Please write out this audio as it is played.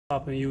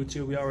Popping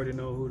YouTube, you already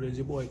know who it is.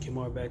 Your boy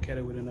Kimar back at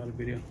it with another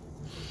video.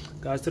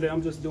 Guys, today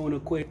I'm just doing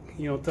a quick,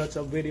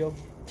 touch-up video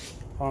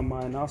on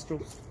my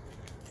nostrils.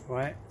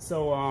 Right?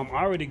 So I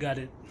already got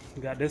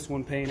this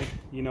one painted,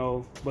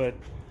 but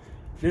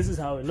this is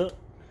how it looked.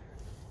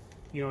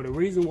 The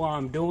reason why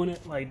I'm doing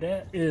it like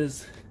that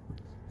is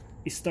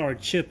it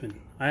started chipping.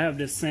 I have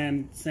this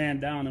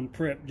sand down and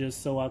prep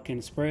just so I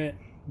can spread,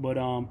 but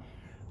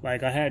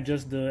like I had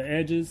just the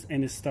edges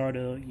and it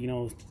started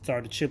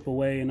to chip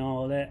away and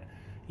all that.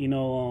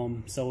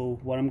 So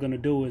what I'm gonna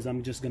do is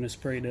I'm just gonna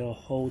spray the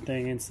whole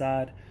thing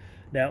inside.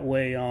 That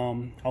way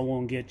I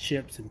won't get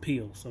chips and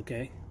peels.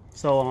 Okay.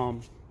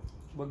 So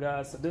but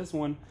guys, so this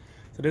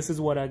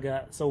is what I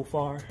got so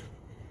far.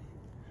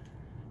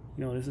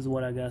 This is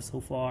what I got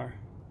so far.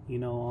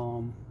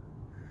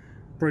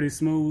 Pretty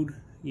smooth.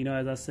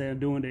 As I said,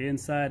 doing the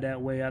inside,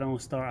 that way I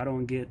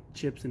don't get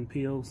chips and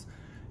peels.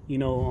 But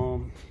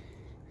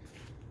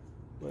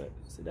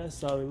see,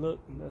 that's how it look.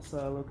 That's how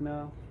I look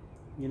now.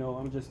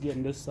 I'm just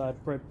getting this side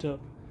prepped up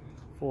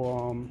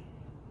for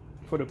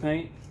the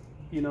paint,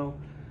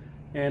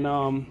 and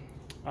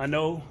I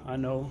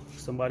know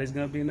somebody's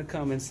gonna be in the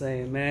comments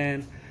saying,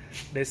 man,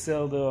 they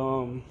sell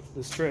the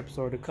strips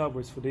or the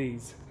covers for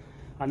these.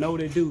 I know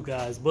they do,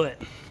 guys, but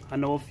I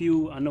know a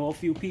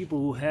few people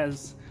who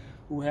have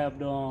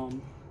the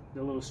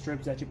little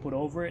strips that you put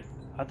over it.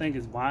 I think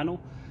it's vinyl,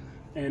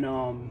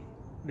 and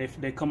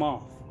they come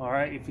off. All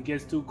right, if it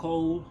gets too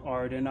cold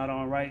or they're not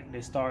on right,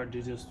 they start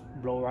to just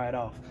blow right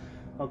off.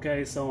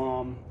 Okay,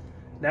 so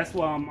that's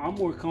why I'm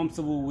more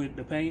comfortable with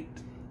the paint.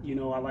 I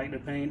like the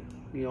paint.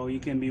 You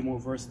can be more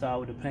versatile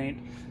with the paint.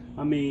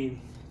 I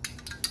mean,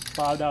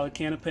 $5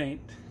 can of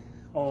paint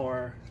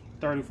or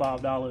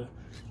 $30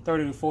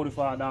 to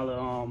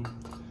 $45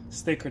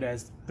 sticker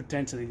that's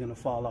potentially gonna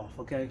fall off.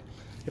 Okay,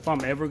 if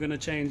I'm ever gonna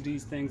change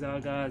these things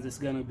out, guys, it's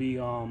gonna be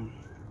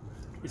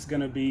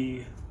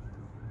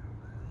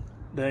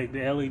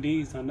the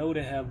LEDs. I know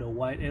they have the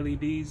white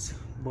LEDs,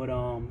 but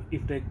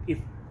if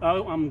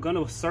I'm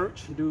gonna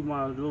do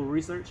my little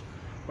research,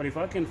 but if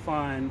I can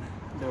find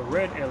the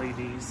red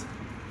LEDs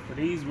for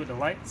these with the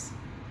lights,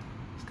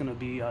 it's gonna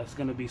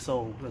be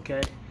sold.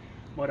 Okay,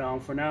 but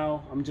for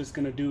now I'm just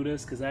gonna do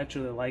this because I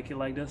actually like it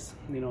like this,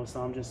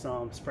 so I'm just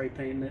spray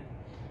painting it,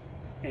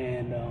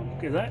 and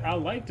because I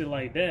liked it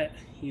like that,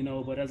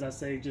 but as I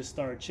say, it just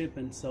started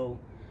chipping, so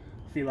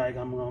I feel like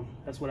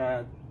that's what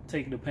I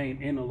take the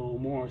paint in a little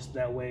more, so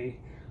that way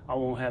I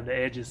won't have the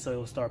edges, so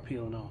it'll start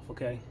peeling off.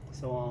 Okay,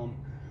 so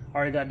I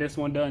already got this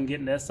one done,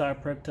 getting that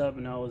side prepped up,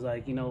 and I was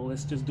like,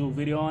 let's just do a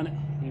video on it,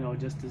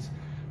 just to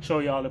show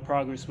y'all the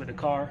progress with the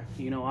car.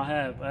 I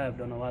have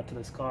done a lot to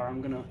this car.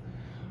 I'm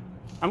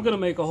gonna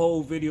make a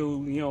whole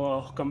video,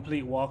 a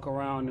complete walk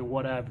around and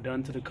what I've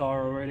done to the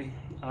car already.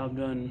 I've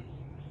done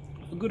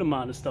a good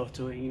amount of stuff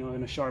to it,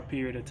 in a short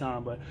period of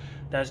time, but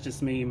that's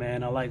just me,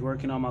 man. I like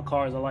working on my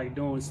cars. I like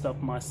doing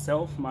stuff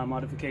myself, my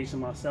modification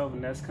myself,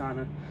 and that's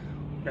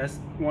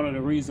one of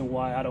the reasons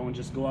why I don't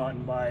just go out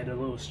and buy the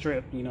little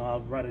strip.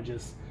 I'd rather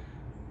just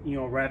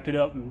wrap it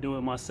up and do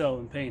it myself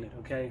and paint it.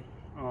 Okay,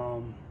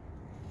 so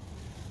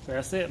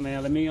that's it,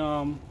 man. Let me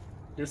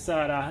this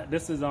side,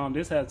 this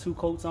has 2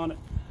 coats on it.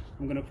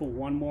 I'm gonna put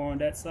one more on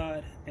that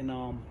side, and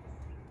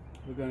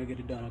we're gonna get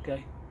it done.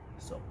 Okay,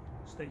 so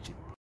stay tuned.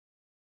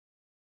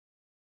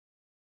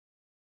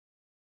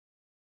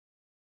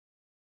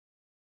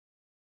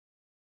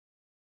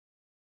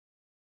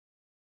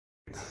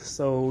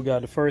 So we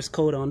got the first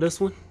coat on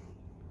this one,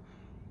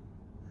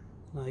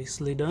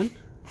 nicely done.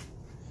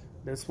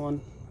 This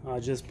one, I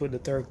just put the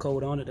 3rd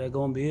coat on it. That's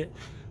gonna be it.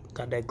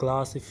 Got that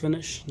glossy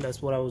finish.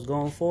 That's what I was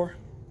going for.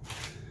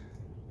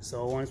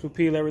 So once we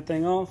peel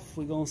everything off,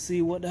 we're gonna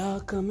see what the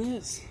outcome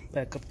is.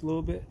 Back up a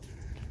little bit.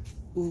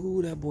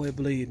 Ooh, that boy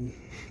bleeding.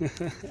 Yeah,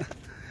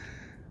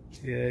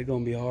 it's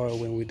gonna be hard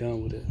when we're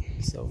done with it.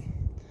 So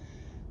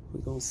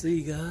we're gonna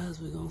see, guys.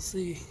 We're gonna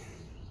see.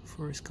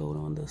 First coat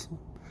on this one.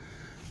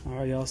 All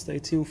right, y'all, stay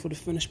tuned for the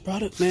finished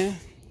product, man.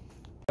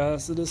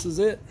 Guys, so this is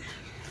it.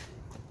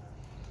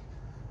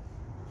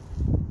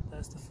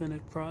 That's the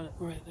finished product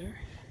right there.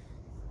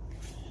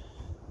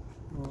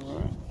 All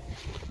right,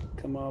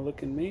 come on,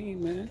 looking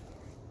mean, man.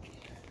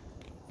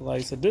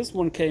 Like, so this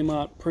one came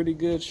out pretty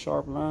good,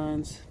 sharp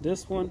lines.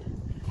 This one,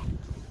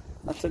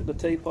 I took the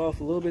tape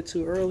off a little bit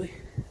too early.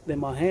 Then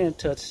my hand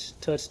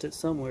touched it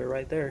somewhere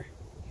right there.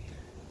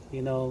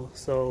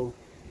 So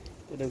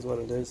it is what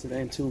it is. It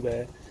ain't too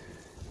bad.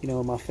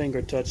 My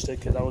finger touched it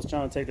because I was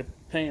trying to take the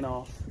paint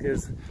off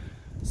because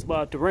it's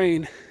about to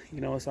rain,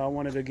 so I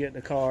wanted to get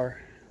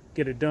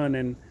it done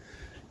and,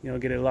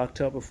 get it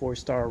locked up before it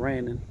started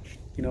raining,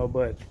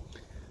 but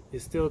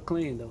it's still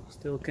clean though,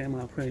 still came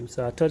out clean.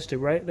 So I touched it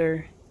right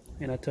there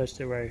and I touched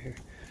it right here,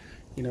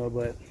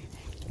 but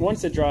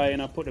once it dry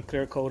and I put the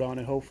clear coat on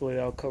it, hopefully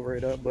I'll cover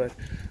it up. But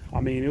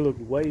I mean, it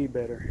looked way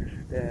better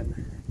than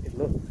it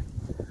looked.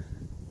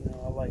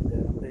 I like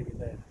that, I'm digging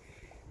that.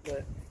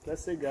 But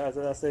that's it, guys.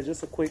 As I said,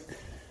 just a quick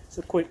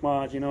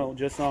mod,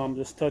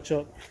 just touch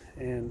up,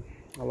 and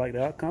I like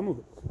the outcome of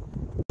it.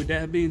 With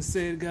that being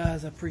said,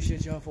 guys, I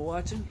appreciate y'all for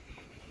watching.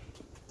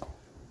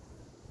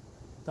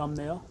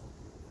 thumbnail.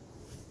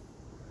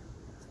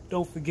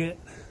 Don't forget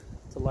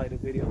to like the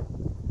video,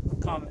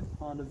 comment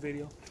on the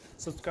video,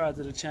 subscribe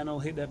to the channel,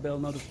 hit that bell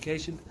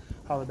notification.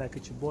 Holler back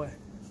at your boy.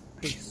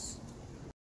 Peace.